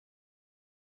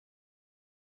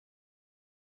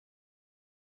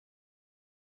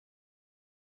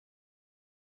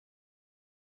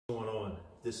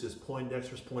This is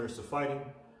Poindexter's Pointers to Fighting.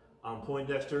 I'm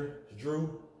Poindexter,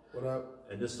 Drew. What up?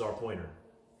 And this is our pointer.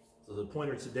 So the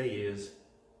pointer today is,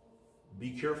 be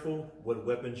careful what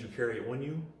weapons you carry on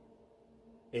you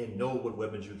and know what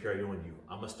weapons you carry on you.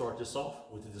 I'm gonna start this off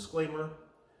with a disclaimer.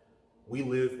 We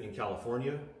live in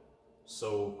California,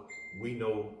 so we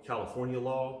know California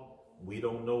law. We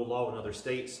don't know law in other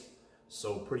states.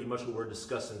 So pretty much what we're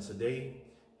discussing today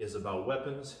is about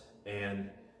weapons,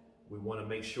 and we want to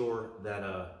make sure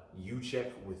that you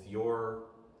check with your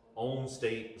own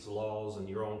state's laws and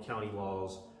your own county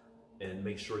laws and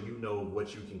make sure you know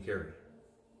what you can carry.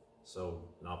 So,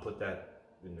 and I'll put that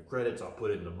in the credits, I'll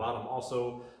put it in the bottom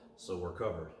also, so we're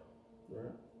covered.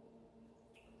 Right.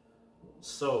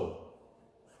 So,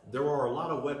 there are a lot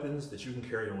of weapons that you can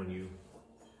carry on you.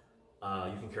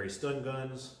 You can carry stun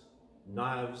guns,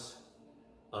 knives,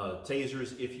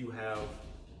 tasers if you have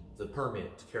the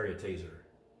permit to carry a taser.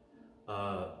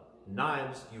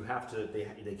 Knives, you have to,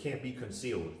 they can't be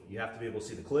concealed. You have to be able to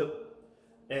see the clip,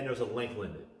 and there's a length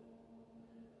limit.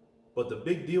 But the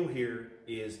big deal here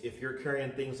is if you're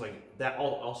carrying things like that,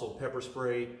 also pepper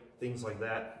spray, things like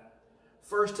that,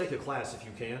 first take a class if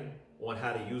you can on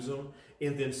how to use them.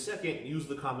 And then second, use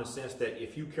the common sense that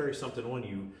if you carry something on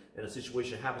you and a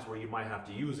situation happens where you might have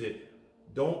to use it,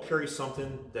 don't carry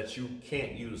something that you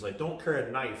can't use. Like, don't carry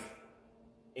a knife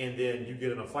and then you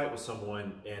get in a fight with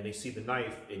someone and they see the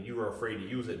knife and you are afraid to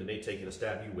use it and they take it to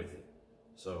stab you with it.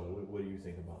 So what do you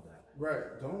think about that?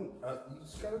 Right. Don't, you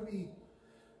just gotta be,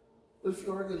 if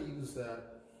you are gonna use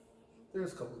that,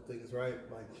 there's a couple of things, right?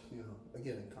 Like, you know,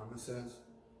 again, common sense,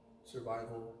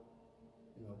 survival,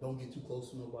 you know, don't get too close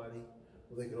to nobody,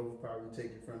 or they could overpower you,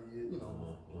 take it from you, you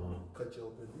know, cut you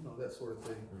open, you know, that sort of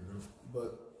thing.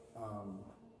 But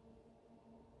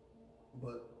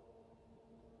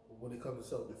when it comes to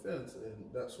self-defense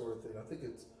and that sort of thing, I think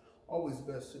it's always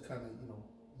best to kind of, you know,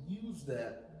 use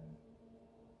that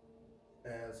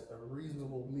as a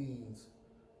reasonable means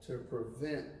to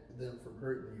prevent them from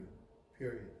hurting you,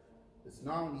 period. It's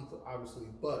non-lethal, obviously,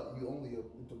 but you only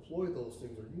deploy those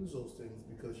things or use those things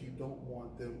because you don't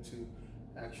want them to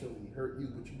actually hurt you,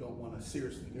 but you don't want to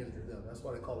seriously injure them. That's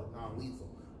why they call it non-lethal.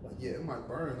 Like, yeah, it might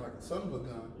burn like a son of a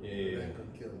gun, but it ain't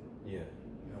gonna kill you. Yeah.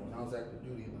 You know, when I was active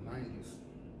duty in the 90s,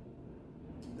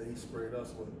 they sprayed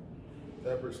us with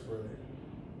pepper spray.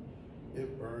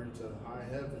 It burned to high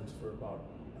heavens for about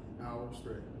an hour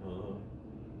straight.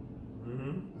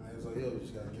 And I was like, yo, you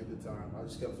just gotta give it time. I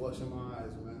just kept flushing my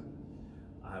eyes, man.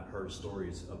 I've heard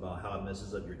stories about how it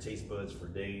messes up your taste buds for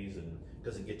days, and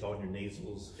because it gets on your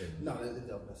nasals. And no, it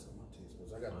don't mess up my taste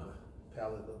buds. I got the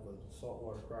palate of a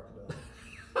saltwater crocodile.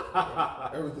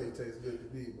 Everything tastes good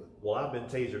to me, but well, I've been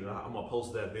tasered, and I'm gonna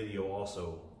post that video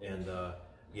also. And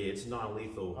yeah, it's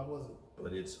non-lethal. I wasn't,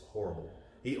 but it's horrible.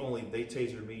 They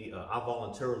tasered me. I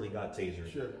voluntarily got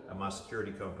tasered at my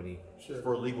security company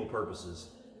for legal purposes,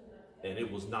 and it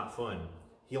was not fun.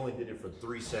 He only did it for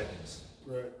 3 seconds.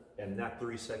 Right. And that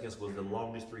 3 seconds was the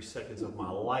longest 3 seconds of my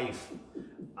life.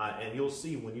 And you'll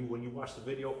see when you watch the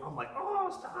video, I'm like, oh,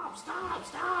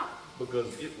 stop,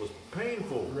 because it was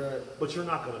painful. Right. But you're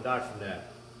not gonna die from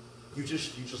that. You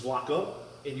just lock up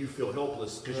and you feel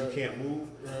helpless because you can't move,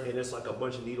 and it's like a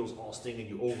bunch of needles all stinging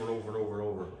you over and over and over and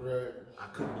over. Right. I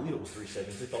couldn't believe it was 3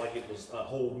 seconds. It felt like it was a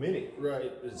whole minute.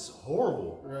 Right. It's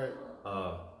horrible. Right.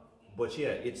 But yeah,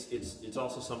 it's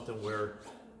also something where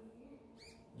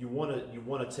you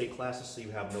wanna take classes so you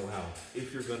have know-how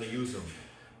if you're gonna use them.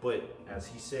 But as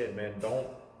he said, man,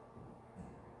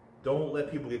 don't let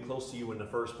people get close to you in the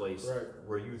first place,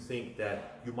 where you think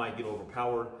that you might get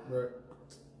overpowered. Right.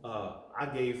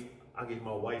 I gave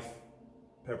my wife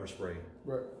pepper spray.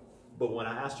 Right. But when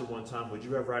I asked her one time, would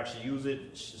you ever actually use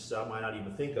it? She said, I might not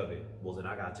even think of it. Well, then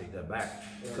I gotta take that back,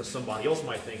 because somebody else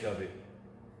might think of it,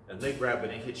 and they grab it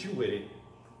and hit you with it.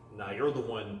 Now you're the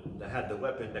one that had the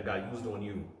weapon that got used on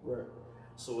you. Right.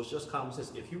 So it's just common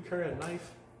sense. If you carry a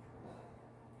knife,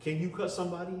 can you cut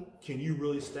somebody? Can you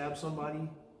really stab somebody?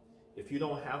 If you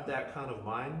don't have that kind of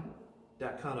mind,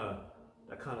 that kind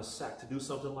of sack to do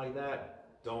something like that,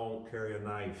 don't carry a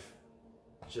knife.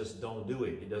 Just don't do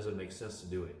it. It doesn't make sense to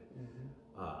do it.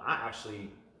 I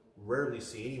actually rarely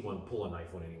see anyone pull a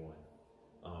knife on anyone.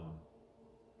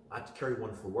 I carry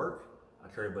one for work. I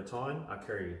carry a baton. I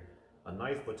carry a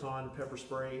knife, baton, pepper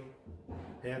spray,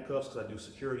 handcuffs, because I do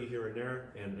security here and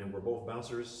there, and we're both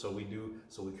bouncers, so we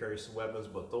carry some weapons.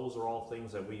 But those are all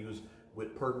things that we use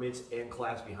with permits and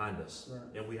class behind us,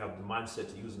 and we have the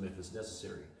mindset to use them if it's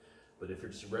necessary. But if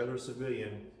you're just a regular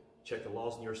civilian, check the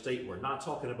laws in your state. We're not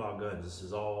talking about guns. This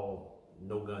is all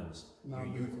no guns.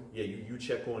 Non-lethal. You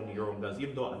check on your own guns.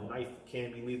 Even though a knife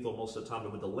can be lethal most of the time,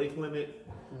 but with the length limit,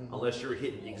 unless you're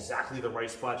hitting exactly the right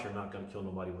spot, you're not going to kill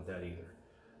nobody with that either.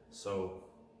 So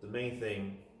the main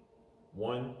thing,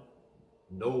 one,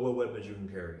 know what weapons you can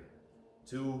carry.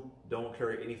 Two, don't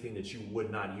carry anything that you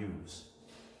would not use.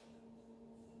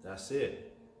 That's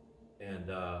it.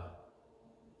 And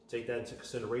take that into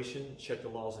consideration. Check the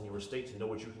laws in your state to know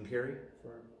what you can carry.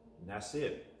 Right. And that's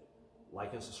it.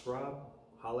 Like and subscribe.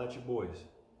 Holla at your boys.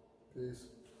 Peace.